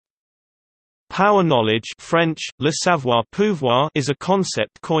Power knowledge French, le savoir pouvoir is a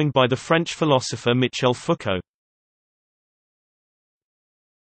concept coined by the French philosopher Michel Foucault.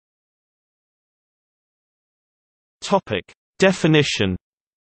 Definition.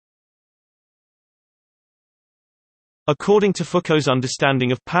 According to Foucault's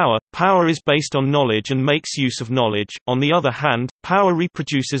understanding of power, power is based on knowledge and makes use of knowledge. On the other hand, power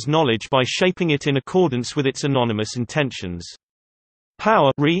reproduces knowledge by shaping it in accordance with its anonymous intentions.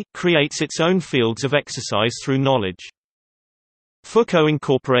 Power creates its own fields of exercise through knowledge. Foucault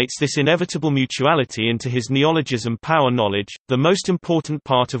incorporates this inevitable mutuality into his neologism power knowledge, the most important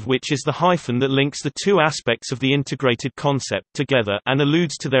part of which is the hyphen that links the two aspects of the integrated concept together and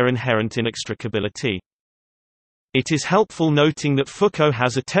alludes to their inherent inextricability. It is helpful noting that Foucault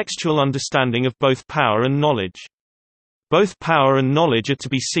has a textual understanding of both power and knowledge. Both power and knowledge are to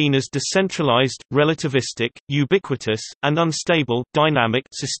be seen as decentralized, relativistic, ubiquitous, and unstable, dynamic,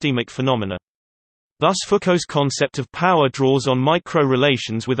 systemic phenomena. Thus Foucault's concept of power draws on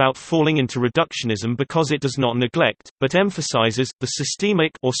micro-relations without falling into reductionism because it does not neglect, but emphasizes, the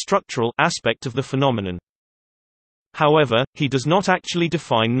systemic or structural aspect of the phenomenon. However, he does not actually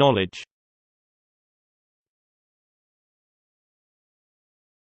define knowledge.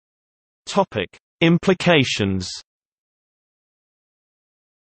 Implications.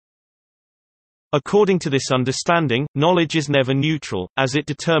 According to this understanding, knowledge is never neutral, as it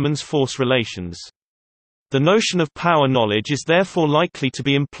determines force relations. The notion of power knowledge is therefore likely to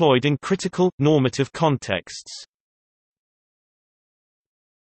be employed in critical, normative contexts.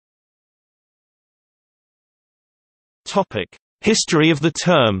 History of the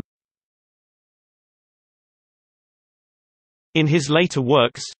term. In his later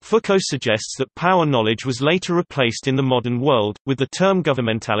works, Foucault suggests that power knowledge was later replaced in the modern world, with the term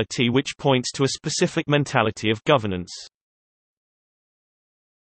governmentality, which points to a specific mentality of governance.